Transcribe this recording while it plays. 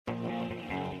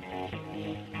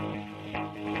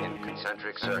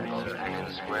concentric circles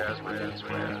and squares within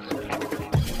squares.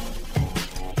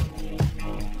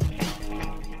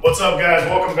 What's up, guys?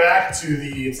 Welcome back to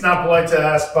the It's Not Polite to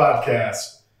Ask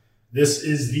podcast. This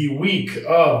is the week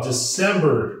of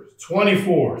December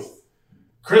 24th.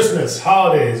 Christmas,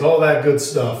 holidays, all that good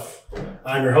stuff.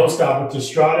 I'm your host, Albert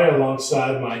Estrada,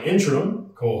 alongside my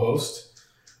interim co-host,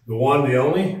 the one, the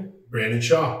only, Brandon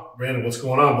Shaw. Brandon, what's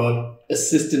going on, bud?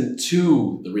 Assistant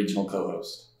to the regional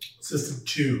co-host. Assistant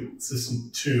two.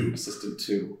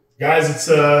 Guys,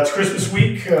 it's Christmas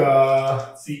week.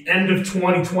 It's the end of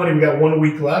 2020. We got 1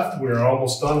 week left. We're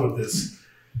almost done with this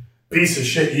piece of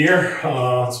shit year.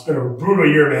 It's been a brutal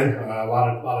year, man. A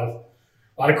lot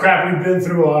of crap we've been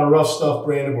through. A lot of rough stuff,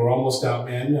 Brandon. We're almost out,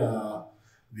 man.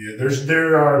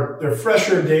 There are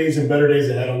fresher days and better days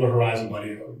ahead on the horizon,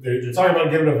 buddy. They're talking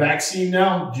about giving a vaccine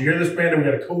now. Did you hear this, Brandon? We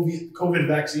got a COVID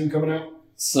vaccine coming out.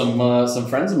 Some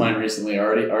friends of mine recently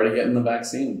already getting the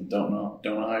vaccine. Don't know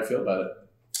how I feel about it.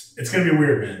 It's going to be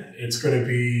weird, man. It's going to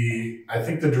be, I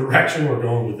think the direction we're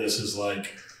going with this is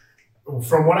like,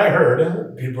 from what I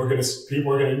heard, people are going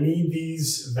to need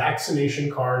these vaccination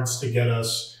cards to get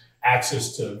us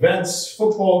access to events,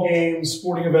 football games,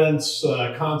 sporting events,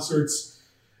 concerts.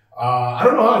 I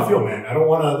don't know how I feel, man. I don't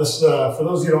want to, for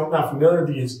those of you who are not familiar,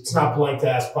 It's Not Polite to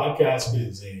Ask podcast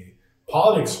is a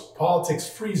politics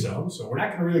free zone. So we're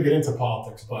not going to really get into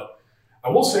politics, but I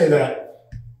will say that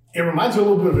it reminds me a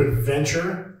little bit of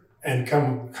adventure and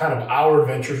kind of our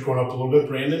adventures growing up a little bit,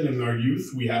 Brandon. In our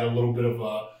youth, we had a little bit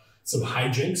of some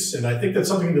hijinks. And I think that's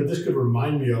something that this could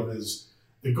remind me of is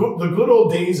the good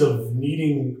old days of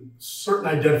needing certain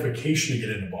identification to get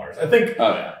into bars. I think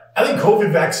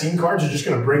COVID vaccine cards are just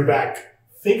going to bring back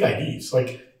fake IDs.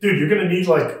 Like, dude, you're going to need,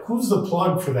 like, who's the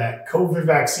plug for that COVID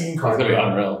vaccine card? It's going to be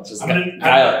unreal.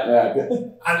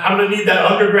 I'm going to need that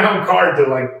underground card to,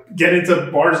 like, get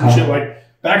into bars and shit. Like,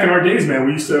 back in our days, man,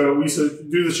 we used to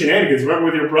do the shenanigans. Remember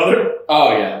with your brother?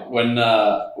 Oh, yeah.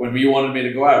 When you wanted me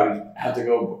to go out, we'd have to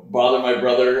go bother my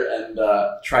brother and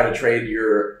try to trade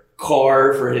your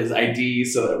car for his ID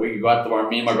so that we could go out to the bar.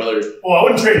 Me and my brother. Well, I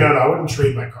wouldn't trade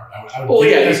my card. I would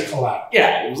get it as collateral.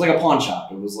 Yeah, it was like a pawn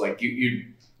shop. It was like you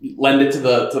lend it to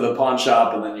the pawn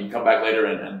shop, and then you come back later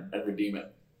and redeem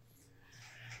it.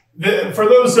 For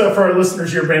our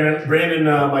listeners here, Brandon,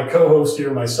 my co-host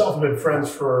here, myself, have been friends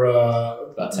for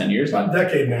about 10 years, about a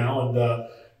decade now. And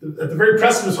at the very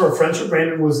precipice of our friendship,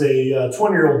 Brandon was a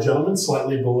 20-year-old gentleman,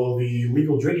 slightly below the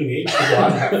legal drinking age, to go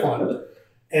out and have fun.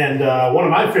 And one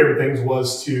of my favorite things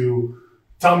was to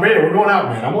tell him, Brandon, we're going out,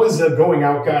 man. I'm always the going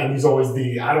out guy, and he's always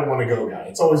the I don't want to go guy.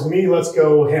 It's always me, let's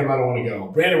go, him, I don't want to go.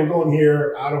 Brandon, we're going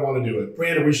here, I don't want to do it.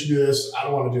 Brandon, we should do this, I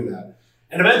don't want to do that.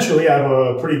 And eventually, I have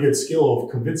a pretty good skill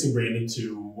of convincing Brandon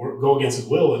to go against his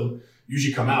will and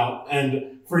usually come out.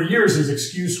 And for years, his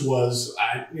excuse was,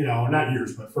 not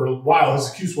years, but for a while, his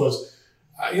excuse was,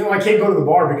 I can't go to the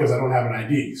bar because I don't have an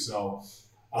ID. So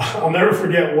I'll never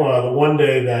forget the one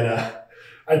day that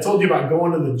I told you about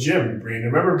going to the gym, Brandon.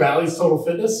 Remember Bally's Total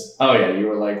Fitness? Oh, yeah. You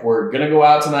were like, we're going to go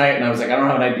out tonight. And I was like, I don't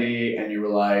have an ID. And you were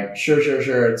like,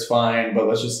 sure, it's fine. But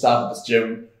let's just stop at this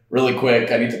gym really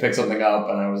quick. I need to pick something up.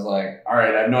 And I was like, all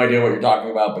right, I have no idea what you're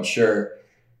talking about, but sure.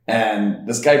 And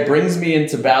this guy brings me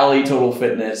into Bally Total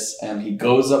Fitness, and he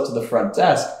goes up to the front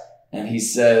desk, and he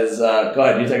says, go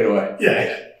ahead, you take it away.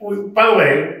 Yeah. By the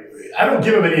way, I don't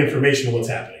give him any information on what's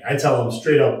happening. I tell him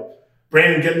straight up,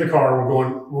 Brandon, get in the car.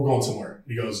 We're going somewhere.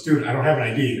 He goes, dude, I don't have an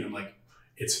ID. And I'm like,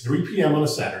 it's 3 p.m. on a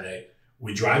Saturday.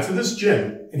 We drive to this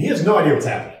gym, and he has no idea what's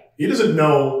happening. He doesn't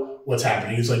know what's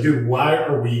happening. He's like, dude, why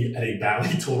are we at a Bally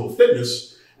Total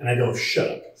Fitness? And I go, shut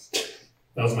up.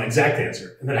 That was my exact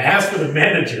answer. And then I asked for the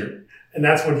manager, and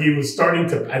that's when he was starting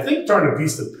to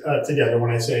piece it together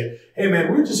when I say, hey,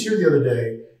 man, we were just here the other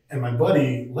day, and my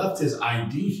buddy left his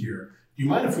ID here. Do you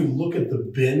mind if we look at the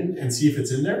bin and see if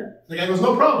it's in there? The guy goes,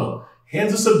 no problem.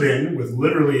 Hands us a bin with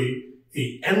literally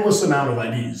an endless amount of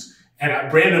IDs. And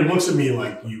Brandon looks at me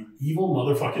like, you evil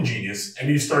motherfucking genius. And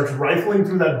he starts rifling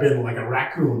through that bin like a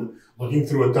raccoon looking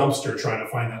through a dumpster trying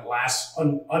to find that last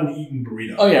uneaten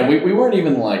burrito. Oh, yeah. We weren't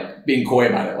even like being coy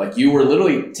about it. Like you were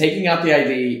literally taking out the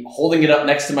ID, holding it up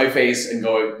next to my face and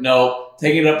going, no,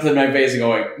 taking it up to my face and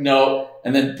going, no.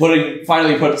 And then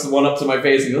finally puts one up to my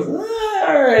face and goes,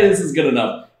 all right, this is good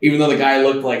enough. Even though the guy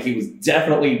looked like he was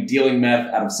definitely dealing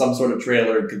meth out of some sort of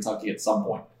trailer in Kentucky at some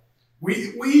point.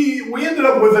 We ended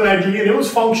up with an ID, and it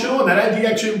was functional, and that ID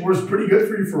actually was pretty good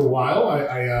for you for a while.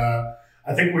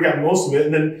 I think we got most of it,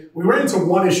 and then we ran into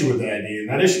one issue with the ID, and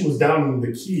that issue was down in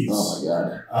the keys. Oh,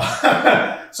 my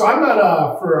God. So I'm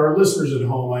not, for our listeners at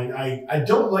home, I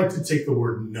don't like to take the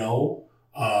word no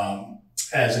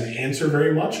as an answer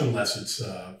very much, unless it's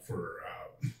for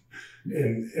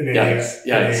in a, Yikes.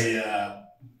 in a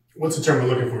what's the term we're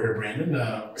looking for here, Brandon?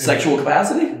 Sexual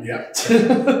capacity? Yeah.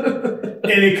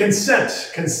 And a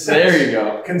consent. There you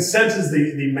go. Consent is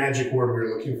the magic word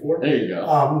we're looking for. There you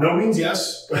go. No means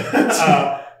yes.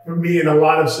 For me, in a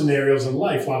lot of scenarios in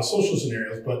life, a lot of social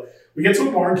scenarios. But we get to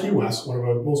a bar in Key West, one of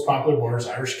our most popular bars,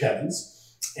 Irish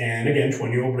Kevin's. And again,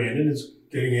 20-year-old Brandon is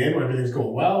getting in. Everything's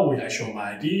going well. I show him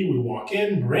my ID. We walk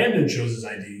in. Brandon shows his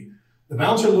ID. The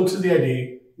bouncer looks at the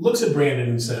ID, looks at Brandon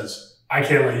and says, "I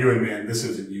can't let you in, man. This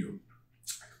isn't you."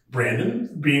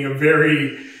 Brandon, being a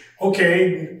very,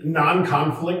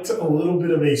 non-conflict, a little bit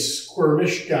of a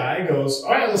squirmish guy, goes,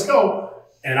 "All right, let's go."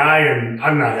 And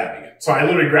I'm not having it. So I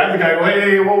literally grab the guy, go,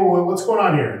 "Hey, whoa, what's going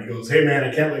on here?" And he goes, "Hey, man,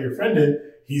 I can't let your friend in.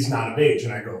 He's not of age."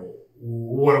 And I go,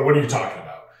 what are you talking about?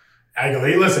 I go,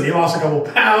 "Hey, listen, he lost a couple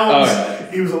pounds. Oh,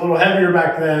 yeah. He was a little heavier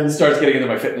back then." Starts getting into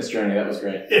my fitness journey. That was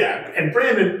great. Yeah. And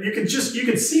Brandon, you could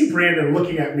see Brandon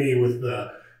looking at me with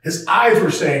his eyes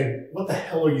were saying, "What the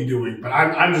hell are you doing?" But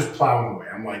I'm just plowing away.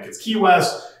 I'm like, it's Key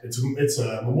West. It's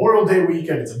a Memorial Day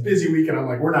weekend. It's a busy weekend. I'm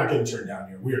like, we're not getting turned down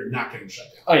here. We are not getting shut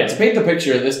down. Oh, yeah. To paint the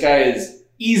picture, this guy is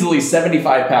easily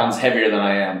 75 pounds heavier than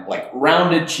I am. Like,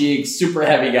 rounded cheeks, super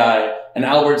heavy guy. And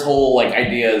Albert's whole,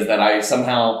 idea is that I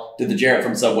somehow did the Jarrett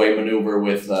from Subway maneuver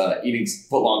with eating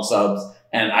footlong subs.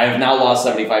 And I have now lost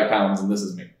 75 pounds, and this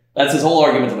is me. That's his whole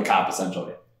argument to the cop,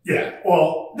 essentially. Yeah.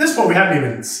 Well, this one we haven't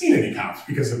even seen any cops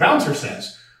because the bouncer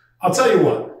says, "I'll tell you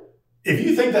what, if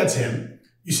you think that's him,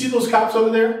 you see those cops over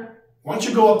there? Why don't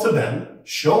you go up to them,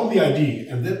 show them the ID,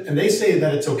 and they say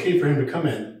that it's okay for him to come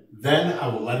in, then I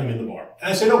will let him in the bar."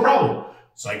 And I say, "No problem."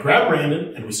 So I grab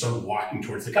Brandon and we start walking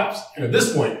towards the cops. And at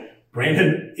this point,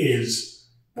 Brandon is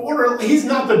he's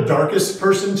not the darkest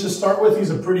person to start with. He's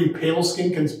a pretty pale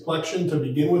skin complexion to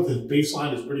begin with. His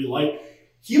baseline is pretty light.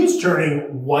 He was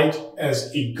turning white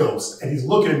as a ghost, and he's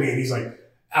looking at me, and he's like,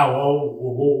 "Ow,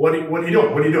 what are you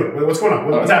doing? What are you doing? What's going on?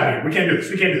 What's happening? We can't do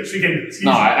this. We can't do this. We can't do this."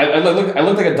 No, I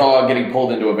looked like a dog getting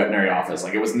pulled into a veterinary office.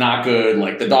 Like, it was not good.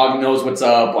 Like, the dog knows what's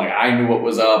up. Like, I knew what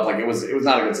was up. Like, it was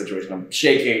not a good situation. I'm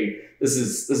shaking. This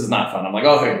is not fun. I'm like,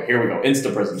 "Okay, here we go.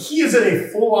 Insta prison." He is in a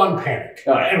full-on panic,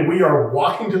 and we are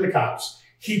walking to the cops.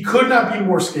 He could not be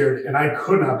more scared, and I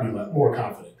could not be more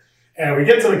confident. And we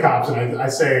get to the cops, and I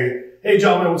say, "Hey,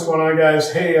 gentlemen, what's going on,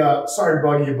 guys? Hey, sorry to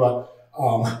bug you, but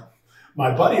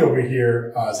my buddy over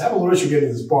here is having a little issue getting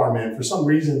to this bar, man. For some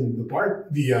reason,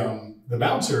 the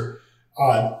bouncer,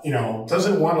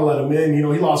 doesn't want to let him in. He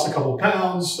lost a couple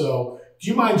pounds. So do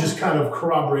you mind just kind of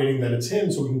corroborating that it's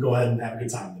him so we can go ahead and have a good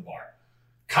time in the bar?"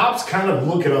 Cops kind of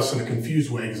look at us in a confused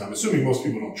way because I'm assuming most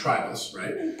people don't try this,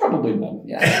 right? Probably none,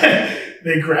 yeah.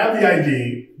 They grab the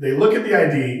ID. They look at the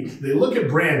ID. They look at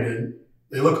Brandon.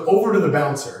 They look over to the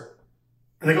bouncer.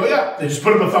 And they go, "Yeah." They just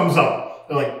put up a thumbs up.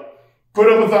 They're like,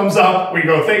 put up a thumbs up. We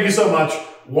go, "Thank you so much."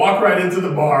 Walk right into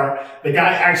the bar. The guy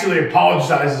actually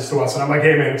apologizes to us. And I'm like,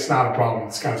 "Hey, man, it's not a problem.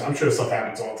 I'm sure stuff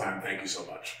happens all the time. Thank you so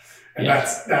much." And Yeah.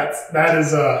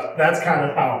 that's kind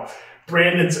of how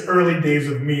Brandon's early days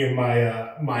with me and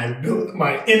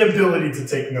my inability to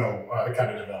take no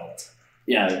kind of developed.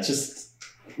 Yeah, it's just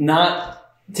not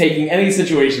taking any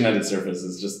situation at its surface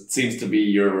just seems to be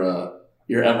your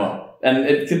MO. And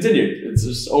it continued. It's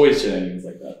just always shenanigans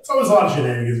like that. It's always a lot of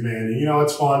shenanigans, man.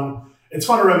 It's fun. It's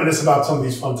fun to reminisce about some of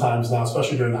these fun times now,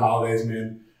 especially during the holidays,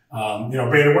 man.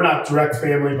 Brandon, we're not direct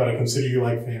family, but I consider you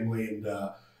like family. And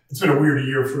it's been a weird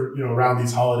year for, around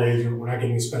these holidays. We're not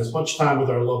getting to spend as much time with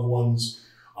our loved ones.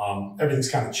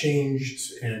 Everything's kind of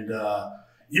changed. And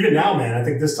even now, man, I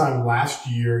think this time last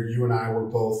year, you and I were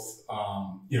both,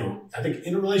 I think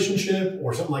in a relationship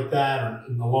or something like that, or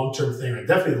in a long-term thing, or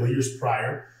definitely the years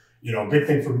prior. A big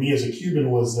thing for me as a Cuban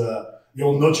was the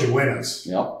old Noche Buenas.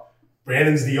 Yep.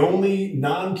 Brandon's the only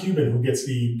non-Cuban who gets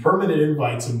the permanent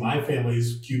invite to my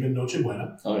family's Cuban Noche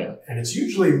Buena. Oh, yeah. And it's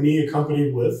usually me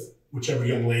accompanied with whichever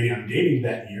young lady I'm dating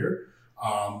that year,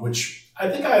 which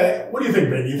what do you think,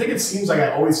 Ben? Do you think it seems like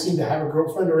I always seem to have a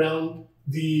girlfriend around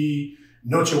the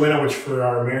Noche Buena, which for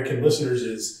our American listeners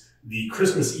is the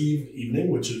Christmas Eve evening,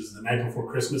 which is the night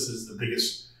before Christmas, is the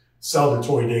biggest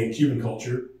celebratory day in Cuban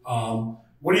culture.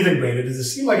 What do you think, Brandon? Does it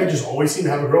seem like I just always seem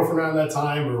to have a girlfriend around that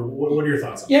time, or what are your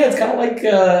thoughts on that? Yeah, it's kind of like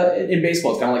in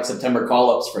baseball, it's kind of like September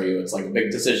call-ups for you. It's like a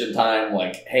big decision time,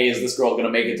 like, hey, is this girl going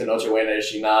to make it to Noche Buena? Is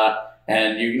she not?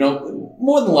 And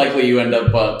more than likely you end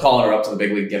up calling her up to the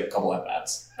big league, get a couple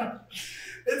at-bats.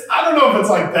 I don't know if it's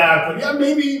like that, but yeah,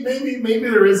 maybe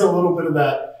there is a little bit of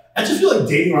that. I just feel like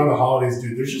dating around the holidays,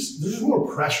 dude, there's just more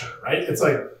pressure, right? It's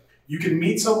like you can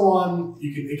meet someone,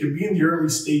 it can be in the early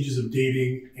stages of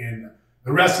dating and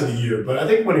the rest of the year. But I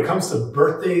think when it comes to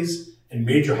birthdays and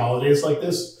major holidays like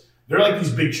this, they're like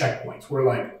these big checkpoints where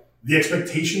like the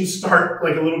expectations start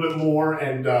like a little bit more,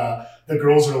 and the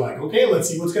girls are like, okay, let's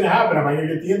see what's going to happen. Am I going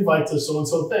to get the invite to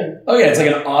so-and-so thing? Oh yeah, it's like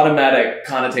an automatic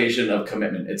connotation of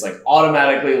commitment. It's like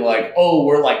automatically like, oh,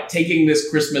 we're like taking this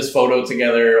Christmas photo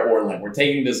together, or like we're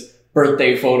taking this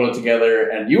birthday photo together.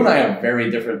 And you and I have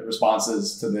very different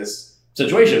responses to this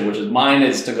situation, which is mine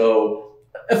is to go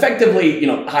effectively,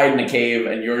 hide in a cave,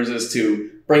 and yours is to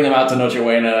bring them out to Noche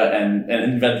Buena and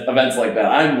invent events like that.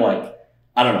 I'm like,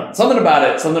 I don't know, something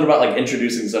about like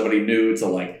introducing somebody new to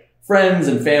like friends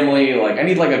and family. Like I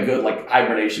need like a good like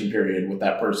hibernation period with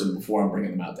that person before I'm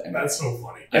bringing them out to anything. That's so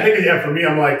funny. I think, for me,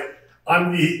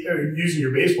 I'm the, using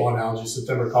your baseball analogy,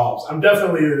 September Call-Ups. I'm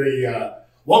definitely the,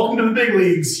 welcome to the big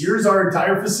leagues. Here's our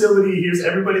entire facility. Here's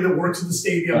everybody that works at the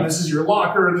stadium. Right. This is your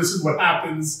locker. This is what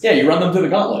happens. Yeah, you run them through the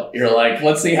gauntlet. You're like,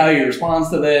 let's see how he responds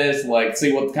to this. Like,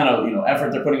 see what kind of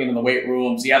effort they're putting into the weight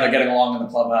room. See how they're getting along in the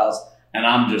clubhouse. And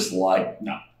I'm just like,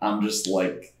 no. I'm just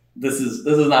like, this is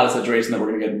not a situation that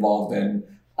we're gonna get involved in.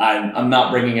 I'm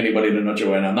not bringing anybody to Noche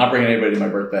Buena. I'm not bringing anybody to my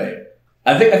birthday.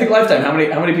 I think lifetime. How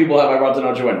many people have I brought to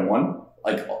Noche Buena? One,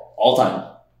 like all time.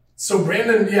 So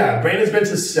Brandon's been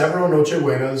to several Noche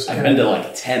Buenas. I've been to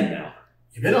like 10 now.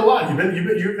 You've been a lot. You've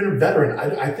been a veteran.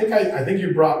 I think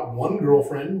you brought one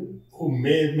girlfriend who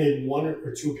may have made one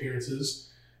or two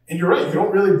appearances. And you're right. You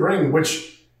don't really bring,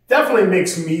 which definitely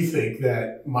makes me think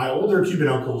that my older Cuban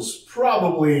uncles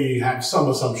probably have some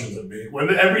assumptions of me.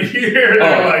 When every year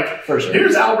they're like, for sure.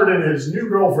 Here's Albert and his new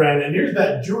girlfriend, and here's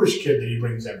that Jewish kid that he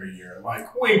brings every year.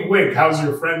 Like, wink, wink, how's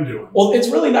your friend doing? Well, it's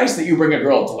really nice that you bring a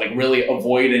girl to like really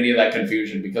avoid any of that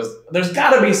confusion, because there's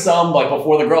got to be some, like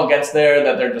before the girl gets there,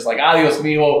 that they're just like, adios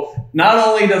mijo. Not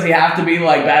only does he have to be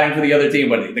like batting for the other team,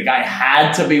 but the guy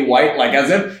had to be white, like as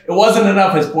if it wasn't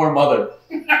enough his poor mother.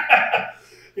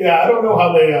 Yeah, I don't know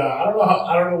how they. I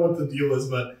don't know what the deal is,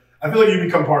 but I feel like you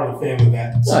become part of the family in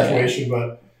that situation. Oh, yeah.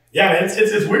 But yeah, man,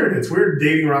 it's weird. It's weird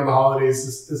dating around the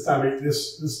holidays this time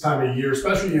of year,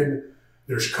 especially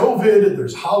there's COVID,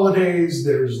 there's holidays,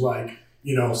 there's like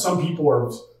some people are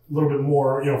a little bit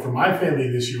more. For my family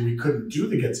this year, we couldn't do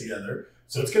the get together,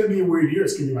 so it's going to be a weird year.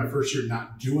 It's going to be my first year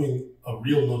not doing a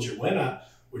real Noche Buena,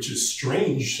 which is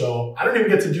strange. So I don't even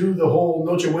get to do the whole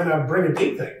Noche Buena bring a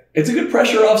date thing. It's a good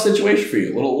pressure off situation for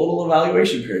you, little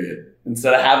evaluation period,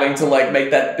 instead of having to like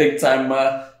make that big time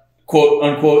quote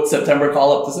unquote September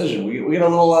call up decision. We get a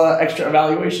little extra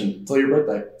evaluation until your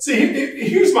birthday. See,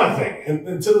 here's my thing,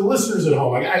 and to the listeners at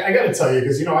home, I got to tell you,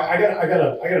 because I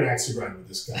got an axe to grind with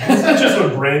this guy. It's not just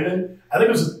with Brandon. I think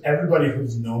it was with everybody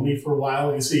who's known me for a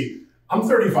while. You see, I'm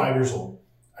 35 years old.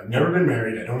 I've never been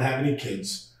married. I don't have any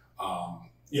kids.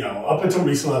 Up until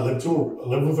recently, I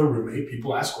lived with a roommate.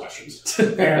 People ask questions.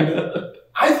 And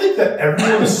I think that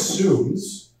everyone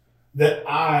assumes that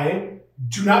I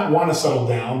do not want to settle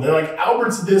down. They're like,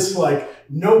 Albert's this, like,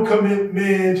 no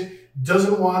commitment,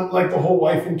 doesn't want, like, the whole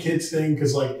wife and kids thing.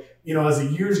 Because, as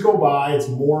the years go by, it's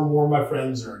more and more of my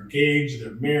friends are engaged,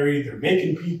 they're married, they're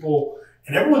making people.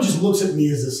 And everyone just looks at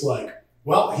me as this, like,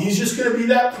 well, he's just going to be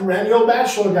that perennial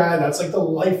bachelor guy. That's, like, the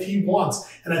life he wants.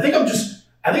 And I think I'm just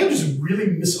really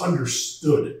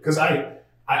misunderstood, because I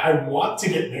want to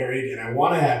get married and I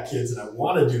want to have kids and I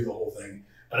want to do the whole thing,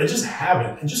 but I just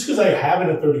haven't. And just because I haven't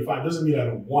at 35 doesn't mean I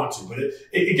don't want to. But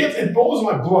it boils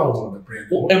my blood a little bit, Brandon.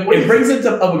 Well, it brings it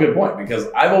up a good point, because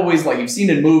I've always you've seen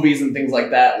in movies and things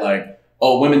like that,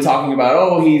 women talking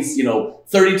about, he's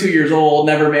 32 years old,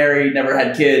 never married, never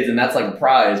had kids, and that's like a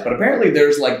prize. But apparently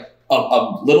there's like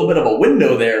a little bit of a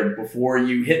window there before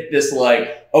you hit this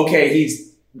okay, he's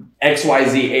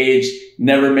XYZ age,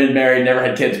 never been married, never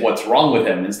had kids, what's wrong with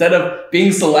him? Instead of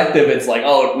being selective, it's like,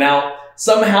 now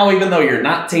somehow, even though you're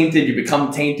not tainted, you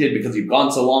become tainted because you've gone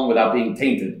so long without being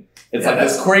tainted. It's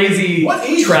this crazy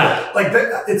trap.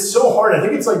 It's so hard. I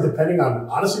think it's depending on,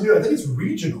 honestly, dude, I think it's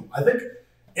regional. I think,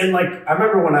 I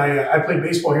remember when I played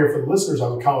baseball here for the listeners, I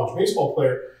was a college baseball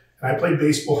player, and I played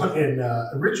baseball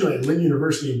originally at Lynn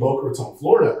University in Boca Raton,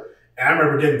 Florida. And I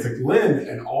remember getting to Lynn,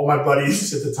 and all my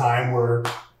buddies at the time were,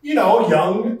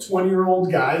 young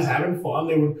 20-year-old guys having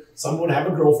fun. Some would have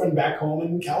a girlfriend back home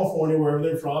in California, wherever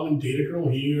they're from, and date a girl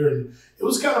here. And it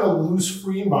was kind of a loose,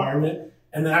 free environment.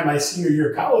 And then at my senior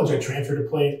year of college, I transferred to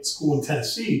play school in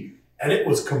Tennessee, and it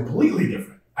was completely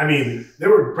different. I mean, there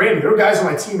were guys on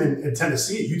my team in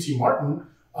Tennessee at UT Martin,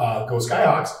 go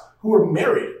Skyhawks, who were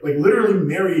married, literally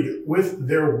married with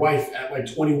their wife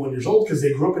at 21 years old, because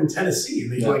they grew up in Tennessee,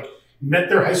 and they met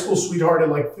their high school sweetheart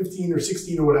at 15 or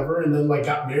 16 or whatever, and then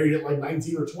got married at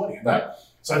 19 or 20. Right.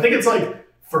 So I think it's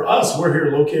for us, we're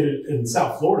here located in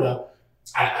South Florida.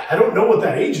 I don't know what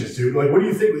that age is, dude. Like, what do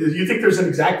you think? Do you think there's an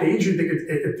exact age? You think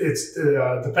it's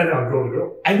dependent on girl to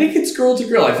girl? I think it's girl to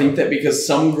girl. I think that because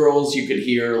some girls you could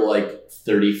hear like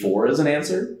 34 as an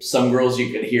answer. Some girls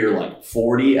you could hear like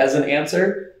 40 as an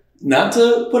answer. Not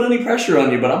to put any pressure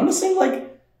on you, but I'm going to say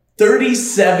like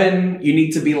 37, you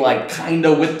need to be like kind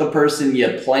of with the person you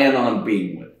plan on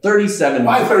being with. 37.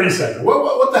 Why 37?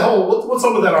 What the hell? What's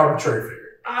up with that arbitrary figure?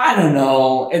 I don't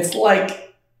know. It's like,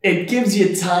 it gives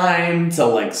you time to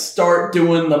like start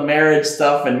doing the marriage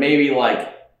stuff and maybe like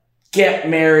get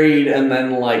married and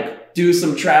then like do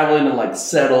some traveling and like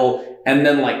settle and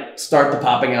then like start the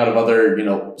popping out of other,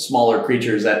 smaller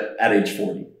creatures at age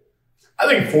 40. I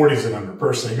think 40 is a number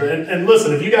personally. And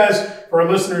listen, if you guys, for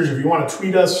our listeners, if you want to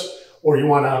tweet us or you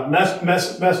want to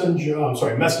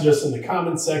message us in the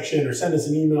comments section or send us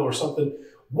an email or something,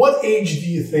 what age do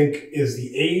you think is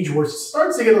the age where it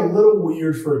starts to get a little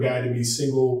weird for a guy to be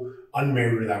single,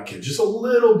 unmarried, without kids? Just a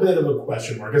little bit of a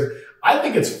question mark. Because I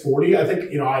think it's 40. I think,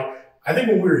 I think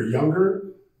when we were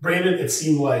younger, Brandon, it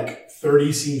seemed like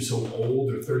 30 seemed so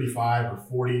old, or 35 or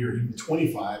 40 or even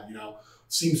 25,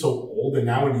 seems so old. And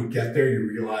now when you get there, you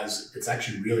realize it's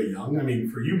actually really young. I mean,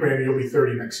 for you, Brandon, you'll be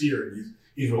 30 next year, and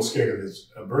he's real scared of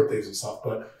his birthdays and stuff.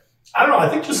 But I don't know. I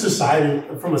think just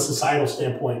from a societal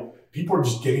standpoint, people are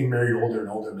just getting married older and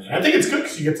older, man. I think it's good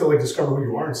because you get to like discover who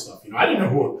you are and stuff. I didn't know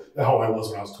who the hell I was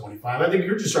when I was 25. I think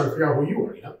you're just trying to figure out who you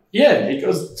are, Yeah, it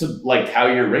goes to like how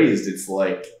you're raised. It's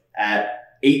like at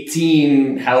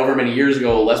 18, however many years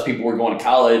ago, less people were going to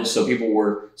college. So people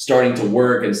were starting to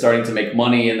work and starting to make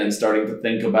money and then starting to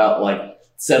think about like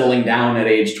settling down at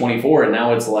age 24. And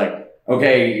now it's like,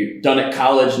 okay, you're done at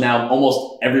college now.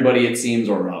 Almost everybody, it seems,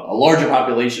 or a larger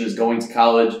population is going to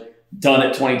college. Done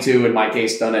at 22, in my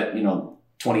case, done at,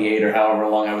 28 or however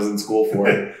long I was in school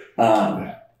for.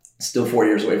 Still 4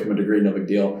 years away from a degree, no big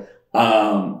deal.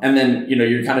 And then,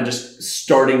 you're kind of just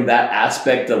starting that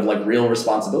aspect of like real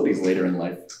responsibilities later in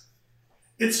life.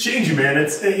 It's changing, man. I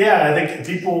think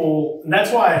people, and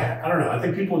that's why, I don't know, I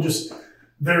think people just,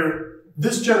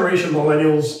 this generation of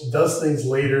millennials does things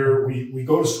later. We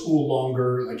go to school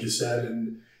longer, like you said, and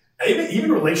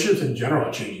even relationships in general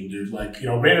are changing, dude. Like,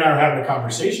 Brandon and I were having a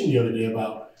conversation the other day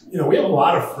about, we have a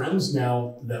lot of friends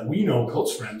now that we know,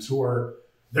 close friends,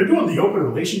 they're doing the open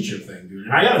relationship thing, dude.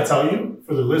 And I got to tell you,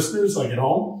 for the listeners, like at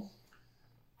home,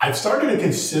 I've started to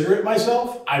consider it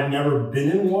myself. I've never been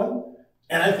in one.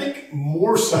 And I think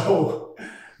more so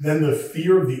than the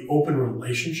fear of the open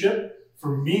relationship,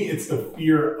 for me, it's the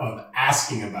fear of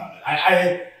asking about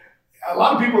it. A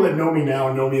lot of people that know me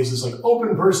now know me as this like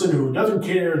open person who doesn't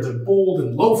care, is bold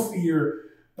and low fear.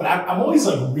 But I'm always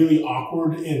like really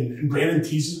awkward, and Brandon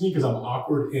teases me because I'm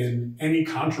awkward in any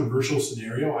controversial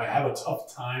scenario. I have a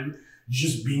tough time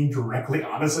just being directly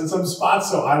honest in some spots.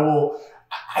 So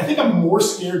I think I'm more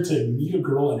scared to meet a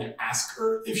girl and ask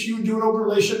her if she would do an open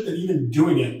relationship than even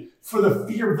doing it for the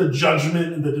fear of the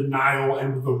judgment and the denial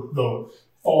and the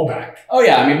fallback. Oh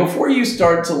yeah. I mean, before you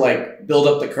start to like build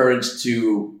up the courage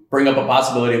to bring up a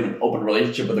possibility of an open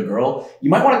relationship with a girl, you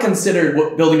might want to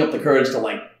consider building up the courage to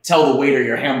like tell the waiter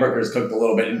your hamburger is cooked a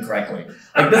little bit incorrectly.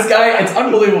 Like this guy, it's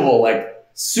unbelievable. Like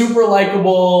super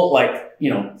likable, like,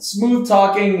 smooth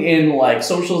talking in like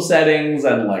social settings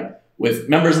and like with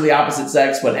members of the opposite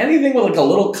sex, but anything with like a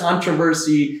little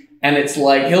controversy. And it's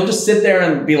like, he'll just sit there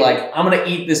and be like, I'm going to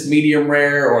eat this medium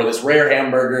rare or this rare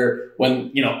hamburger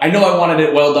when, I know I wanted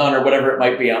it well done or whatever it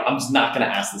might be. I'm just not going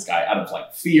to ask this guy out of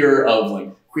like fear of like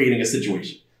creating a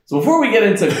situation. So before we get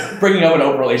into bringing up an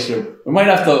open relationship, we might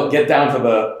have to get down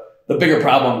to the bigger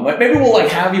problem. Like maybe we'll like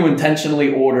have you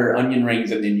intentionally order onion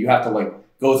rings and then you have to like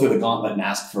go through the gauntlet and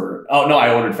ask for, oh no,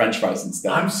 I ordered French fries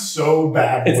instead. I'm so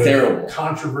bad with terrible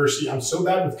controversy. I'm so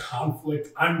bad with conflict.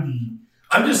 I'm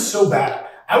just so bad.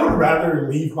 I would rather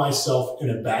leave myself in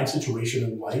a bad situation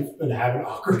in life than have an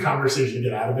awkward conversation to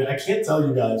get out of it. I can't tell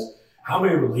you guys how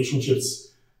many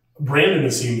relationships Brandon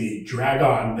has seen me drag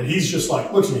on that he's just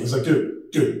like, looks at me, he's like,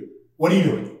 dude, what are you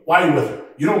doing? Why are you with her?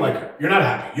 You don't like her. You're not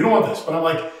happy. You don't want this. But I'm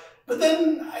like, but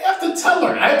then I have to tell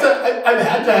her. I've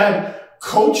had to have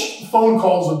coached phone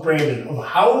calls with Brandon of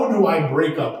how do I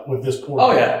break up with this poor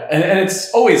girl. Yeah. And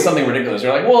it's always something ridiculous.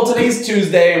 You're like, well, today's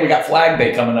Tuesday and we got Flag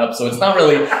Day coming up. So it's not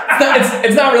really,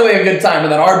 it's not really a good time.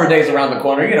 And then Arbor Day's around the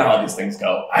corner. You know how these things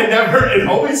go. It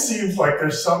always seems like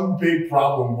there's some big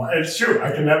problem. It's true.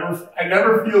 I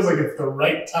never feels like it's the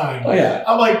right time. Oh yeah.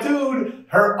 I'm like, dude,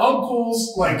 her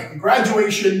uncle's like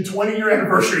graduation 20-year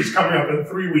anniversary is coming up in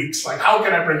 3 weeks. Like, how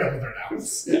can I break up with her now?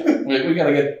 Yeah. We got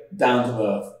to get down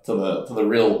to the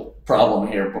real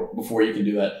problem here before you can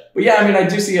do that. But yeah, I mean, I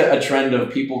do see a trend of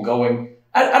people going,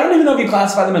 I don't even know if you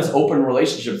classify them as open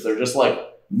relationships. They're just like,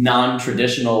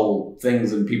 non-traditional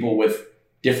things and people with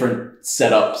different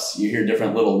setups. You hear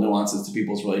different little nuances to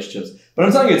people's relationships. But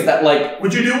I'm telling you, it's that like...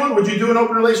 Would you do one? Would you do an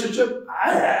open relationship?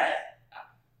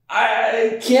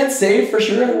 I can't say for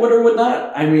sure I would or would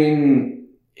not. I mean,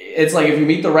 it's like if you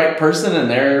meet the right person and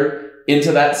they're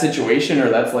into that situation or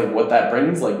that's like what that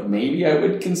brings, like maybe I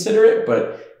would consider it,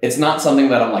 but it's not something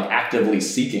that I'm like actively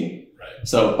seeking. Right.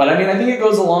 So, but I mean, I think it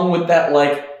goes along with that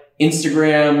like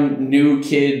Instagram, new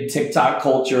kid, TikTok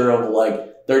culture of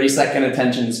like 30-second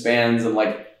attention spans and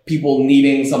like people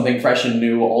needing something fresh and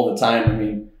new all the time. I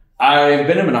mean, I've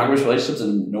been in monogamous relationships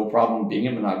and no problem being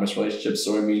in monogamous relationships.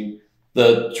 So, I mean,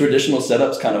 the traditional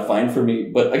setup's kind of fine for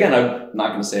me. But again, I'm not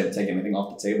going to say I've taken anything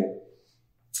off the table.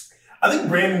 I think,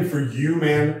 Brandon, for you,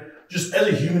 man, just as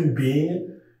a human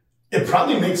being, it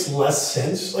probably makes less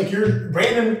sense. Like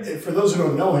Brandon, for those who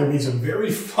don't know him, he's a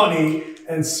very funny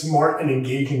and smart and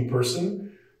engaging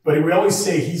person. But we always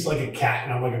say he's like a cat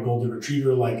and I'm like a golden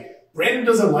retriever. Like Brandon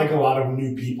doesn't like a lot of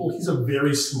new people. He's a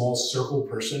very small circle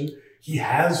person. He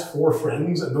has 4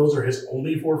 friends and those are his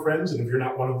only 4 friends. And if you're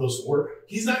not one of those 4,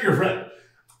 he's not your friend.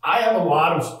 I have a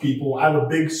lot of people. I have a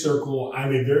big circle.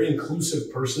 I'm a very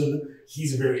inclusive person.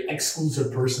 He's a very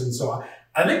exclusive person. So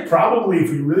I think probably if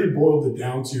we really boiled it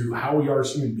down to how we are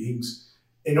as human beings,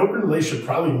 an open relationship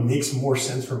probably makes more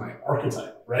sense for my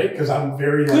archetype, right? Because I'm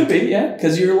very like... Could be, yeah.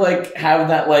 Because you're like, have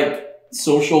that like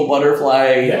social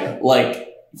butterfly, like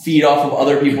feed off of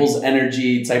other people's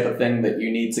energy type of thing that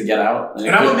you need to get out. And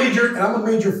I'm a major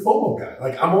FOMO guy.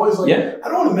 Like I'm always like, I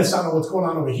don't want to miss out on what's going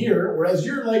on over here. Whereas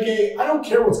you're like I don't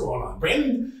care what's going on.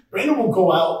 Brandon will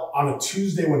go out on a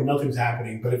Tuesday when nothing's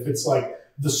happening. But if it's like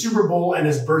the Super Bowl and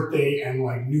his birthday and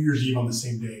like New Year's Eve on the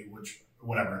same day, which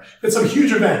whatever, if it's some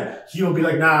huge event, he'll be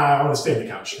like, nah, I want to stay on the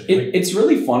couch today. It's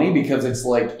really funny because it's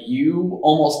like you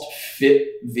almost fit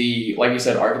the, like you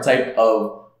said, archetype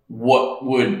of what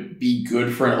would be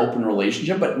good for an open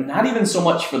relationship, but not even so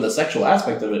much for the sexual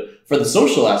aspect of it, for the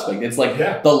social aspect. It's like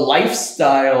the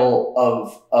lifestyle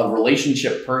of a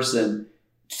relationship person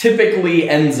typically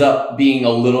ends up being a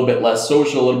little bit less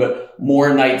social, a little bit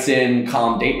more nights in,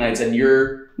 calm date nights. And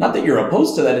you're not that you're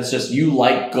opposed to that. It's just you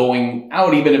like going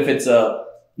out, even if it's a,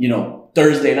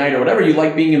 Thursday night or whatever, you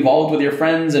like being involved with your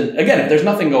friends. And again, if there's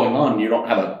nothing going on, you don't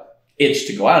have a itch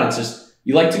to go out. It's just,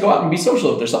 you like to go out and be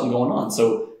social if there's something going on.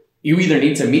 So you either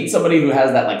need to meet somebody who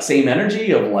has that like same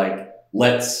energy of like,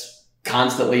 let's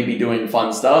constantly be doing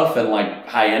fun stuff and like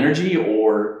high energy,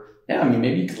 or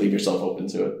maybe you could leave yourself open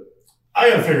to it. I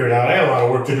gotta figure it out. I got a lot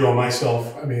of work to do on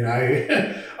myself. I mean,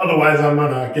 otherwise I'm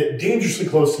gonna get dangerously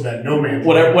close to that no man.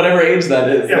 Whatever age that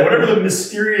is. Yeah, whatever the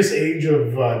mysterious age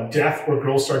of death where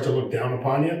girls start to look down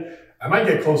upon you. I might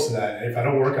get close to that if I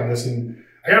don't work on this. And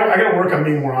I gotta work on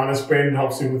being more honest. Brandon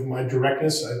helps me with my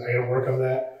directness. I gotta work on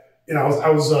that. I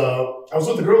was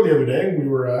with a girl the other day. We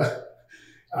were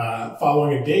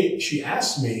following a date. She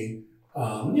asked me,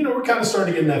 we're kind of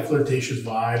starting to get in that flirtatious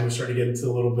vibe. We're starting to get into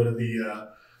a little bit of the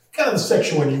kind of the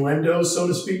sexual innuendo, so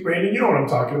to speak. Brandon, you know what I'm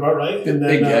talking about, right? And then,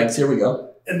 big gags. Here we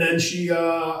go. And then she,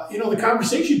 the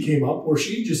conversation came up where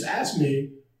she just asked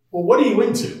me, "Well, what are you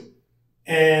into?"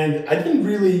 And I didn't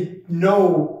really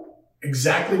know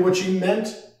exactly what she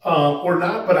meant. Or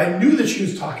not, but I knew that she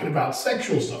was talking about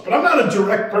sexual stuff. But I'm not a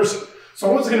direct person,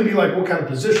 so I wasn't going to be like, what kind of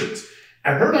positions?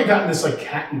 And her and I got in this like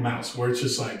cat and mouse where it's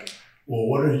just like, well,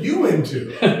 what are you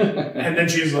into? And then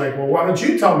she's like, well, why don't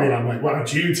you tell me? And I'm like, why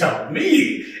don't you tell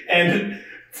me? And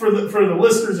for the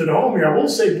listeners at home here, I will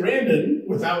say Brandon,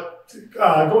 without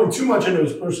going too much into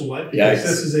his personal life,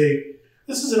 because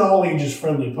this is an all ages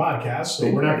friendly podcast,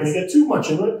 so we're not going to get too much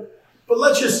into it. But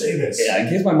let's just say this. Yeah, in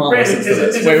case my mom listens to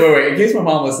this. Wait. In case my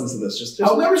mom listens to this, just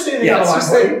I'll never say anything out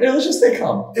loud. Let's just stay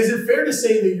calm. Is it fair to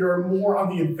say that you're more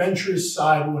on the adventurous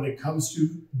side when it comes to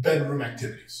bedroom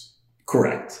activities?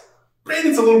 Correct.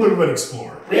 Brandon's a little bit of an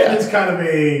explorer. Brandon's kind of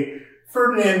a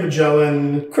Ferdinand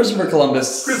Magellan. Christopher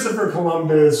Columbus.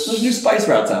 There's new spice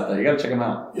routes out there. You got to check them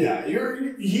out. Yeah,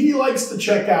 he likes to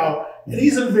check out, and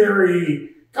he's a very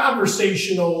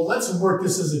conversational, let's work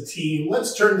this as a team.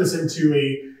 Let's turn this into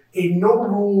a no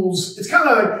rules. It's kind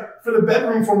of like, for the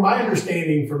bedroom, from my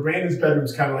understanding, for Brandon's bedroom,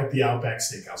 it's kind of like the Outback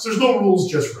Steakhouse. There's no rules,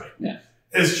 just right. Yeah.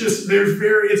 It's just,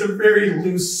 it's a very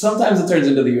loose. Sometimes it turns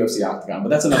into the UFC octagon, but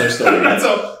that's another story. that's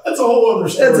a whole other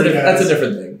story. That's a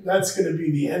different thing. That's going to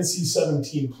be the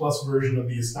NC-17 plus version of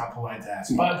the It's Not Polite to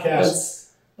Ask podcast.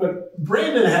 But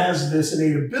Brandon has this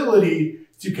innate ability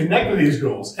to connect with these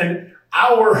girls. And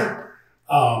our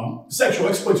sexual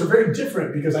exploits are very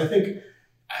different because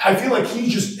I feel like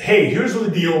he's just, hey, here's what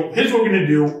the deal. Here's what we're going to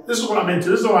do. This is what I'm into.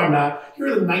 This is what I'm not. Here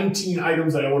are the 19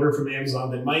 items that I ordered from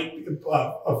Amazon that might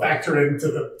factor into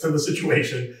the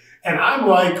situation. And I'm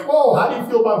like, oh, how do you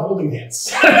feel about holding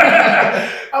hands?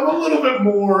 I'm a little bit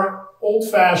more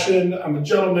old-fashioned. I'm a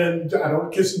gentleman. I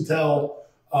don't kiss and tell.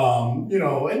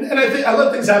 And I think I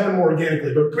let things happen more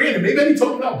organically. But Brandon, maybe I need to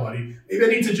open up, buddy. Maybe I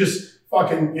need to just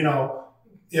fucking,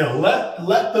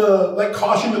 let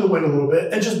caution to the wind a little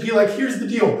bit and just be like, here's the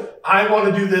deal. I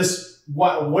want to do this.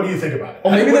 What do you think about it?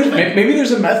 Well, maybe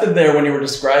there's a method there when you were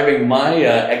describing my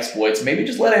exploits. Maybe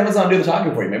just let Amazon do the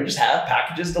talking for you. Maybe just have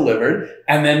packages delivered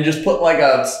and then just put like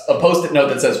a Post-it note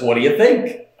that says, what do you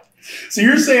think? So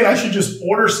you're saying I should just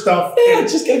order stuff? Yeah,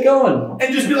 just get going.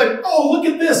 And just be like, oh, look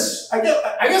at this. I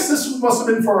guess this must have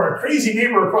been for our crazy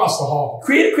neighbor across the hall.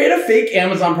 Create a fake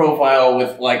Amazon profile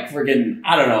with like friggin',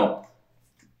 I don't know,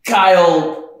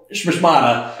 Kyle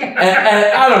Schmishmana. and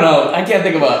I don't know, I can't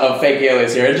think of a fake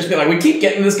alias here. It'd just be like, we keep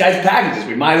getting this guy's packages.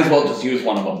 We might as well just use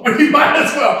one of them. We might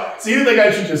as well. So you think I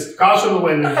should just caution the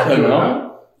wind? I don't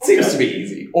know. It seems to be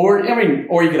easy. Or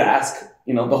you could ask.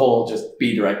 The whole just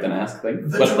be direct and ask thing.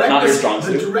 But not your strong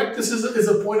suit. The directness is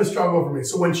a point of struggle for me.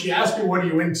 So when she asked me, what are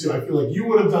you into? I feel like you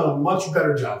would have done a much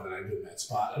better job than I did in that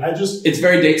spot. And it's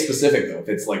very date specific though. If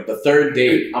it's like the third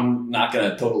date, I'm not going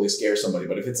to totally scare somebody.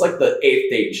 But if it's like the 8th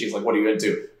date and she's like, what are you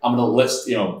into? I'm going to list,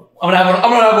 I'm going to have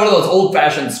one of those old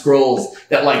fashioned scrolls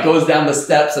that like goes down the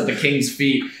steps at the king's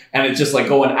feet. And it's just like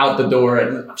going out the door.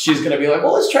 And she's going to be like,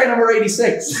 well, let's try number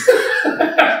 86.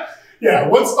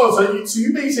 Yeah. So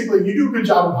you basically, you do a good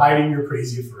job of hiding your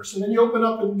crazy at first, and then you open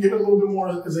up and give it a little bit more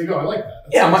as they go. I like that.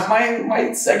 That's nice.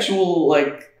 My sexual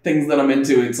like things that I'm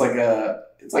into, it's like a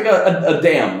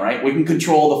dam, right? We can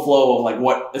control the flow of like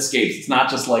what escapes. It's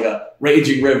not just like a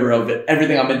raging river of it.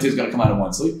 Everything I'm into is going to come out at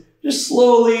once. So just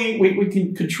slowly, we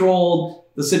can control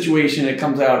the situation. It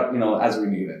comes out, as we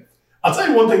need it. I'll tell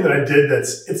you one thing that I did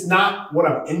it's not what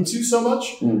I'm into so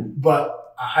much, but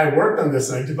I worked on this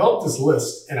and I developed this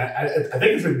list, and I think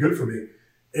it's been good for me,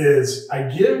 is I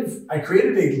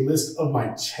created a list of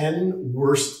my 10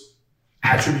 worst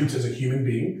attributes as a human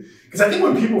being. Because I think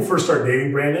when people first start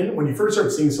dating, Brandon, when you first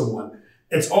start seeing someone,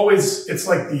 it's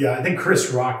like I think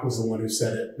Chris Rock was the one who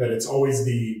said it, that it's always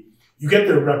you get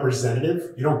the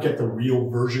representative, you don't get the real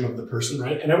version of the person,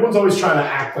 right? And everyone's always trying to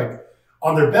act like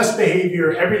on their best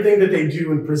behavior, everything that they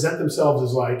do and present themselves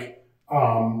as like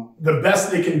the best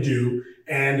they can do.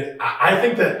 And I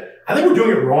think we're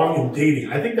doing it wrong in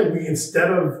dating. I think that we,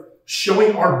 instead of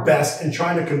showing our best and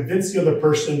trying to convince the other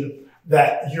person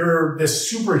that you're this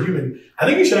superhuman, I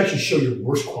think you should actually show your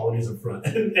worst qualities up front.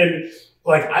 And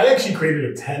like, I actually created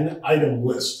a 10-item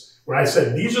list where I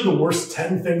said, these are the worst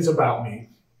 10 things about me.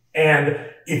 And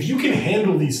if you can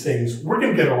handle these things, we're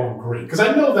going to get along great. Because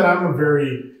I know that I'm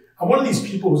one of these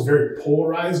people who's very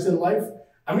polarized in life.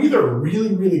 I'm either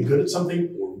really, really good at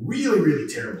something or really, really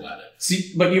terrible at it.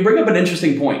 See, but you bring up an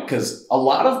interesting point, because a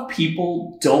lot of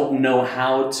people don't know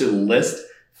how to list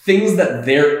things that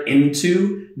they're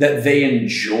into that they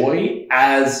enjoy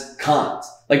as cons.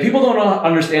 Like, people don't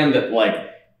understand that, like,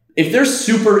 if they're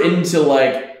super into,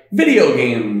 like, video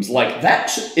games, like,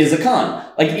 that is a con.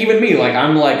 Like, even me, like,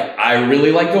 I'm like, I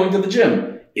really like going to the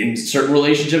gym. In certain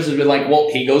relationships, it's been like,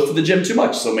 well, he goes to the gym too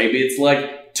much, so maybe it's,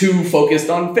 like, too focused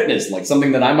on fitness. Like,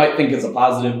 something that I might think is a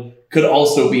positive could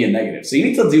also be a negative. So you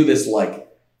need to do this like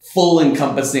full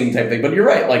encompassing type thing. But you're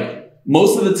right. Like,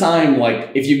 most of the time,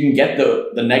 like, if you can get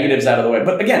the negatives out of the way.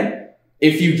 But again,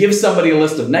 if you give somebody a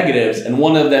list of negatives and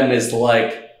one of them is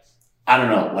like, I don't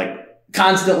know, like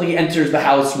constantly enters the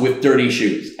house with dirty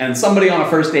shoes, and somebody on a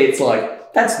first date's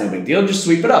like, that's no big deal, just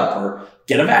sweep it up or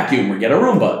get a vacuum or get a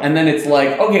Roomba. And then it's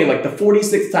like, okay, like the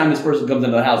 46th time this person comes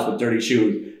into the house with dirty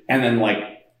shoes, and then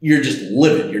like, you're just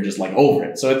livid. You're just like over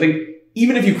it. So I think,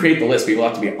 even if you create the list, people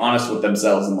have to be honest with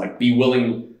themselves and like be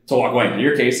willing to walk away. In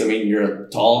your case, I mean, you're a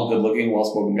tall, good-looking,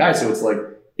 well-spoken guy. So it's like,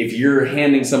 if you're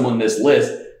handing someone this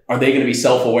list, are they going to be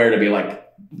self-aware to be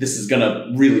like, this is going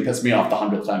to really piss me off the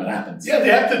 100th time it happens? Yeah,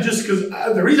 they have to, just because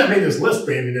the reason I made this list,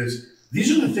 Brandon, is these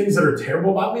are the things that are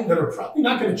terrible about me that are probably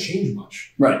not going to change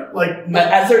much. Right. Like,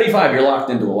 at 35, you're locked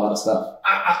into a lot of stuff.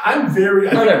 I'm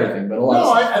very... Not everything, but a lot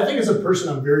of stuff. I think as a person,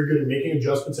 I'm very good at making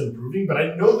adjustments and improving, but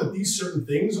I know that these certain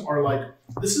things are like,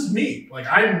 this is me. Like,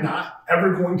 I'm not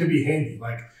ever going to be handy.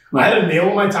 Like, I had a nail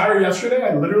in my tire yesterday.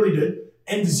 I literally did.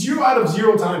 And 0 out of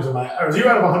 100 times am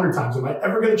I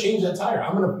ever going to change that tire?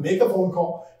 I'm going to make a phone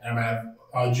call, and I'm going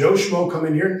to have Joe Schmo come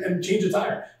in here and change a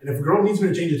tire. And if a girl needs me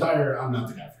to change a tire, I'm not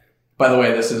the guy for you. By the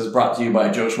way, this is brought to you by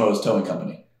Joe Schmo's Towing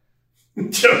Company.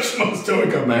 Joe Schmo's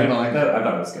Towing Company. I don't like that. I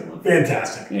thought it was a good one.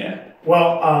 Fantastic. Yeah.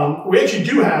 Well, we actually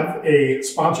do have a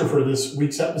sponsor for this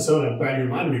week's episode. I'm glad you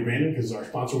reminded me, Brandon, because our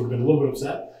sponsor would have been a little bit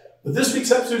upset. But this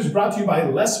week's episode is brought to you by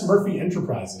Les Murphy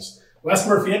Enterprises. Les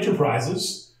Murphy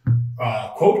Enterprises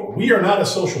quote, "We are not a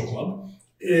social club,"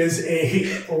 is a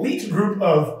elite group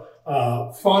of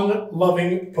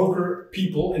fun-loving poker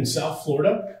people in South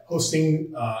Florida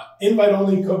hosting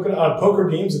invite-only poker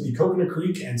games at the Coconut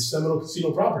Creek and Seminole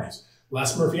Casino properties.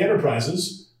 Les Murphy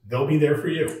Enterprises, they'll be there for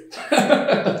you.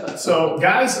 So,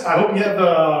 guys, I hope you have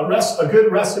a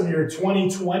good rest of your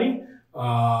 2020.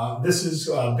 This has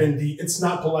been the It's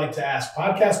Not Polite to Ask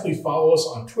podcast. Please follow us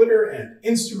on Twitter and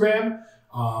Instagram.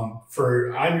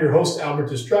 I'm your host,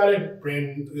 Albert Estrada.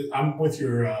 Brandon, I'm with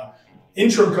your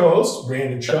intro co-host,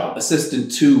 Brandon Shaw.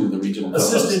 Assistant to the regional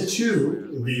co-host. Assistant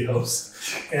to the host.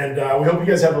 And we hope you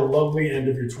guys have a lovely end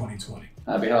of your 2020.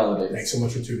 Happy holidays. Thanks so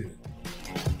much for tuning in.